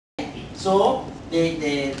So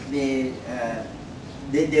they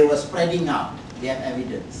were spreading out. We have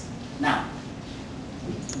evidence. Now,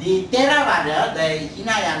 the Theravada, the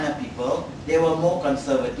Hinayana people, they were more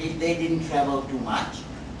conservative. They didn't travel too much.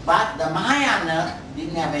 But the Mahayana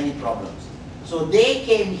didn't have any problems. So they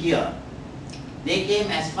came here. They came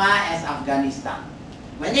as far as Afghanistan.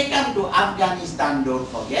 When they come to Afghanistan, don't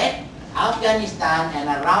forget, Afghanistan and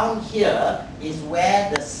around here is where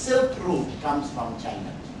the Silk Route comes from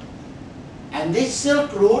China. And this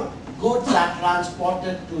Silk Route, goods are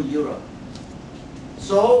transported to Europe.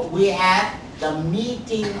 So we have the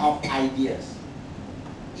meeting of ideas.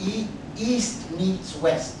 East meets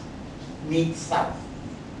West, meets South.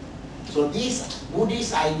 So these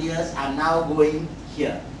Buddhist ideas are now going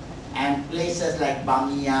here. And places like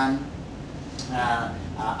Bamiyan,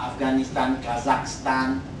 Afghanistan,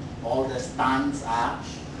 Kazakhstan, all the stans are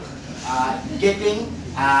getting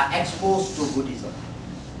exposed to Buddhism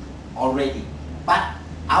already. But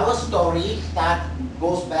our story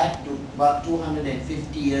goes back to about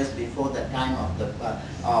 250 years before the time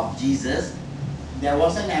of Jesus. There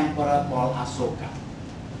was an emperor called Asoka.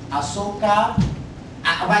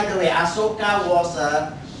 By the way, Asoka was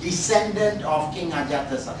a descendant of King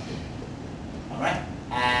Ajatasattu. Alright?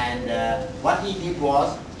 And what he did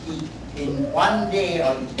was, in one day,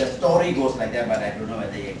 or the story goes like that, but I don't know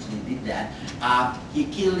whether he actually did that, he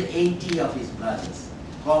killed 80 of his brothers,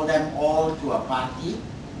 called them all to a party,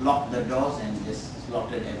 locked the doors and just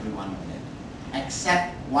slaughtered every one of them.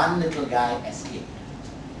 Except one little guy escaped.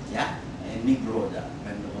 Yeah? Nigroda,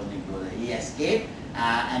 Venerable Nigroda. He escaped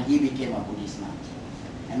and he became a Buddhist monk.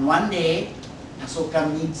 And one day, Asoka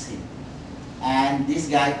meets him. And this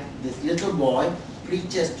guy, this little boy,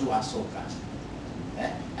 preaches to Asoka.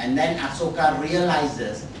 And then Asoka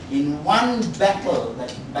realizes in one battle,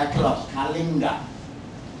 the battle of Kalinga,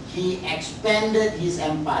 he expanded his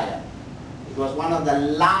empire. It was one of the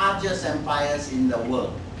largest empires in the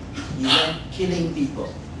world. He went killing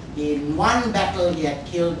people. In one battle, he had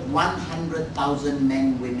killed 100,000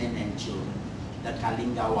 men, women, and children. The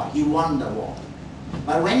Kalinga War. He won the war.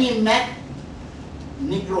 But when he met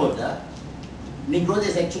Nigroda, Nigroda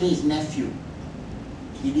is actually his nephew.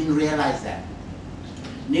 He didn't realize that.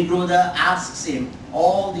 Nigroda asks him,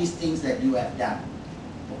 all these things that you have done,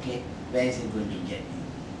 okay, where is it going to get you?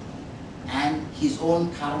 And his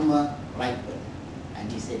own karma ripened.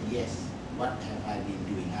 And he said, yes, what have I been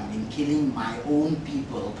doing? I've been killing my own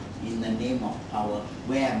people in the name of power.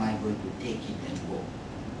 Where am I going to take it and go?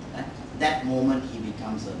 That moment he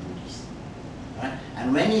becomes a Buddhist. Right?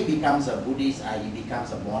 And when he becomes a Buddhist, he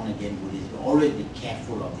becomes a born-again Buddhist. Always be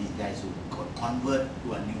careful of these guys who convert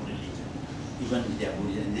to a new religion, even if they are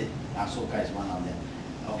Buddhist. And Asoka is one of them.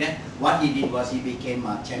 Okay? What he did was he became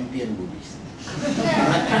a champion Buddhist.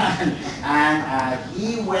 And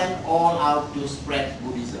he went all out to spread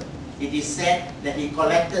Buddhism. It is said that he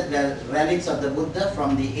collected the relics of the Buddha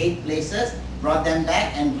from the 8 places, brought them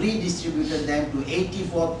back and redistributed them to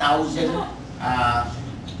 84,000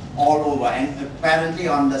 all over. And apparently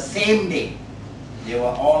on the same day, they were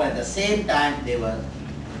all at the same time, they were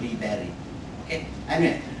reburied. Okay?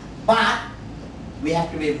 Anyway, but we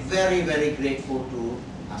have to be very, very grateful to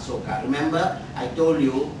Asoka. Remember, I told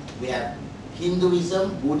you we have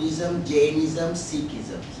Hinduism, Buddhism, Jainism,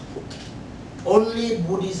 Sikhism. Only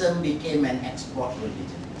Buddhism became an export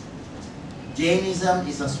religion. Jainism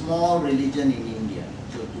is a small religion in India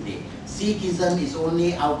today. Sikhism is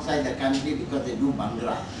only outside the country because they do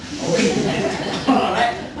Bhangra. Okay.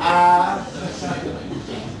 Alright.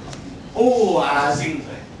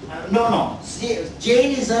 No.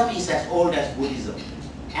 Jainism is as old as Buddhism.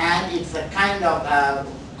 And it's a kind of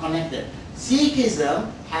connected.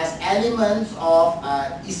 Sikhism has elements of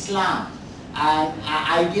Islam, an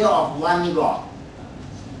idea of one God.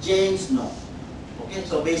 Jains no. Okay,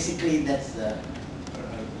 so basically that's the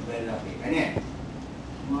very lovely. Anyway,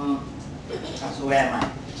 so where am I?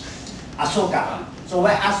 Asoka. So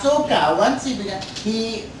where Asoka, once he began,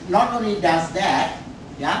 he not only does that,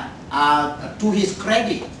 yeah, to his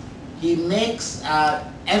credit, he makes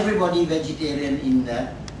everybody vegetarian in the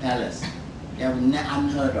palace. They have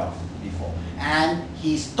unheard of before. And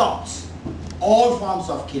he stops all forms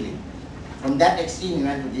of killing. From that extreme, he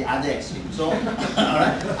went to the other extreme. So,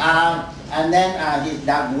 and then he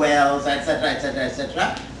dug wells, etc., etc.,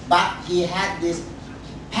 etc. But he had this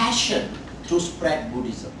passion to spread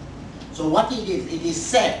Buddhism. So what he did, it is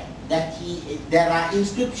said that there are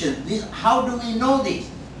inscriptions. How do we know this?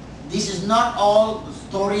 This is not all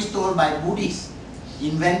stories told by Buddhists,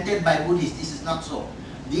 invented by Buddhists. This is not so.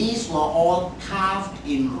 These were all carved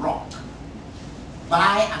in rock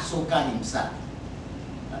by Asoka himself.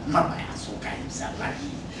 Not by Asoka himself, like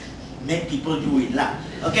make people do it lah.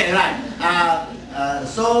 Okay, right.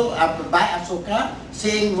 So by Asoka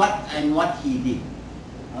saying what he did.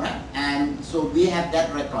 Alright, and so we have that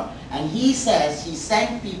record. And he says he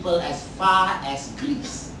sent people as far as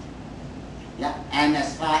Greece, yeah, and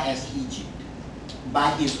as far as Egypt by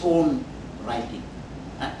his own writing.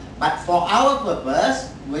 But for our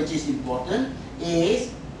purpose, which is important,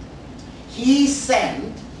 is he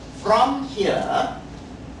sent from here,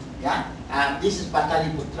 yeah, this is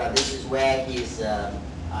Pataliputra, this is where his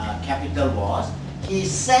capital was. He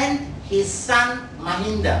sent his son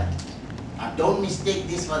Mahinda. Don't mistake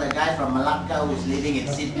this for the guy from Malacca who's living in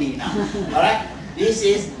Sydney now. Alright? This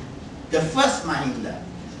is the first Mahinda.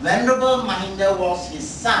 Venerable Mahinda was his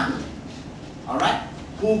son, alright,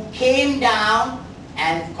 who came down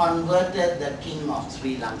and converted the king of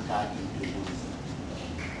Sri Lanka into Buddhism.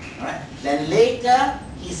 Alright? Then later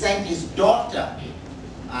he sent his daughter,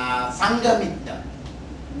 Sanghamitta,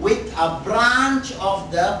 with a branch of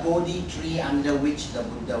the Bodhi tree under which the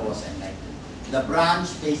Buddha was enlightened. The branch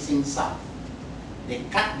facing south. They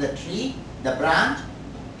cut the tree, the branch,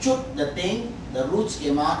 chewed the thing, the roots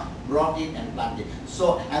came out, brought it and planted.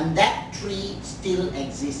 So, and that tree still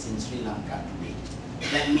exists in Sri Lanka today.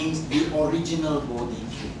 That means the original Bodhi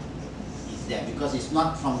tree is there because it's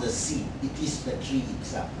not from the seed, it is the tree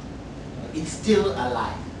itself. It's still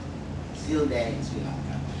alive, still there in Sri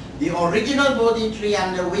Lanka. The original Bodhi tree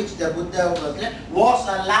under which the Buddha was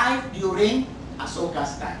alive during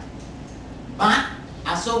Asoka's time. But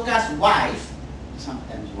Asoka's wife,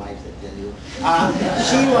 sometimes wives I tell you,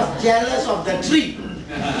 she was jealous of the tree.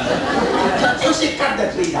 So she cut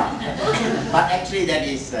the tree down. But actually that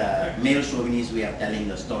is male chauvinist way of telling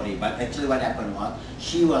the story. But actually what happened was,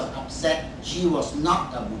 she was upset. She was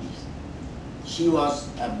not a Buddhist. She was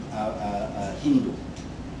a Hindu.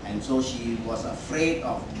 And so she was afraid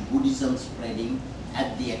of Buddhism spreading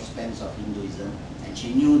at the expense of Hinduism. And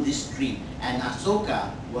she knew this tree. And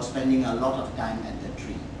Asoka was spending a lot of time at the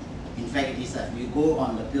tree. In fact, it is that we go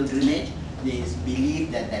on the pilgrimage, there is belief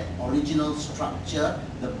that that original structure,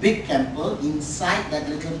 the big temple inside that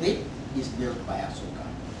little bit, is built by Asoka.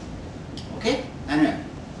 Okay? Anyway,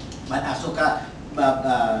 but Asoka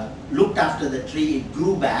looked after the tree, it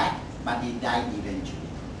grew back, but it died eventually.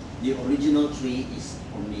 The original tree is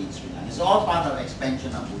only in Sri Lanka. It's all part of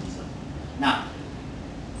expansion of Buddhism. Now,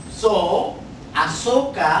 so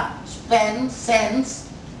Asoka sends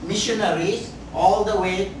missionaries all the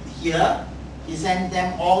way here. He sent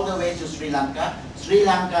them all the way to Sri Lanka. Sri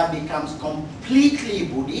Lanka becomes completely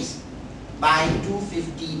Buddhist by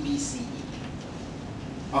 250 BCE.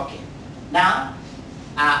 Okay. Now,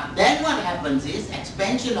 then what happens is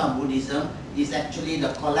expansion of Buddhism is actually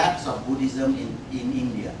the collapse of Buddhism in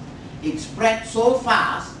India. It spread so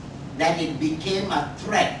fast that it became a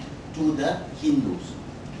threat to the Hindus.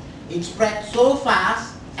 It spread so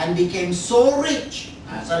fast and became so rich.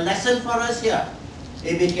 That's a lesson for us here.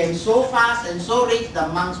 It became so fast and so rich, the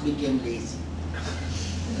monks became lazy.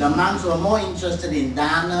 The monks were more interested in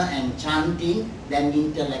dana and chanting than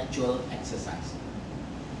intellectual exercise.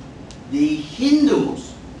 The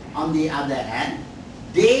Hindus, on the other hand,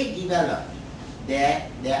 they developed their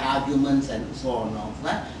arguments and so on and so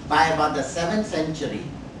forth. By about the 7th century,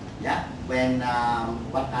 yeah, when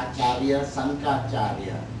Bhattacharya,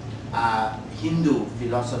 Sankaracharya, Hindu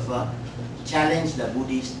philosopher, challenged the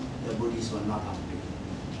Buddhists were not up to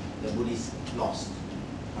it. The Buddhists lost.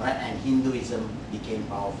 Right? And Hinduism became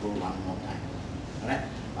powerful one more time. Right?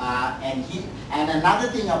 And another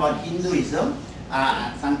thing about Hinduism,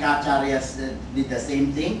 Sankaracharya did the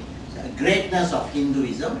same thing. The greatness of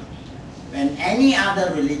Hinduism. When any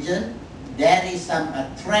other religion, there is a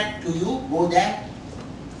threat to you, go there,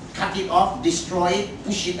 cut it off, destroy it,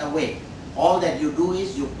 push it away. All that you do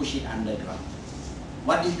is you push it underground.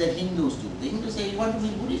 What did the Hindus do? The Hindus say, you want to be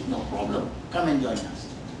Buddhist? No problem. Come and join us.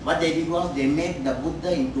 What they did was they made the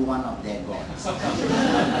Buddha into one of their gods.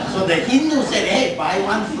 So the Hindus said, hey, buy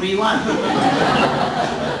one, free one.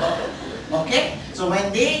 Okay? So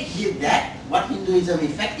when they did that, what Hinduism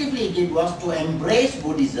effectively did was to embrace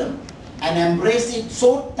Buddhism and embrace it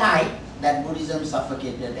so tight that Buddhism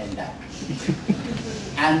suffocated and died.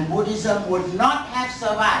 And Buddhism would not have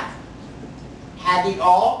survived. Had it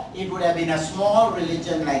all, it would have been a small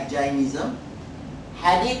religion like Jainism,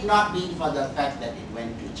 had it not been for the fact that it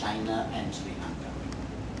went to China and Sri Lanka.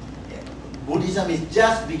 Yeah. Buddhism is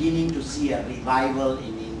just beginning to see a revival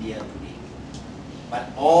in India today. But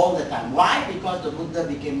all the time. Why? Because the Buddha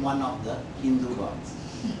became one of the Hindu gods.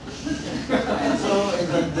 And so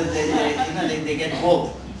they get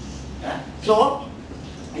both. Yeah? So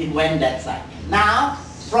it went that side. Now,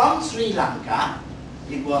 from Sri Lanka,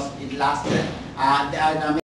 it lasted.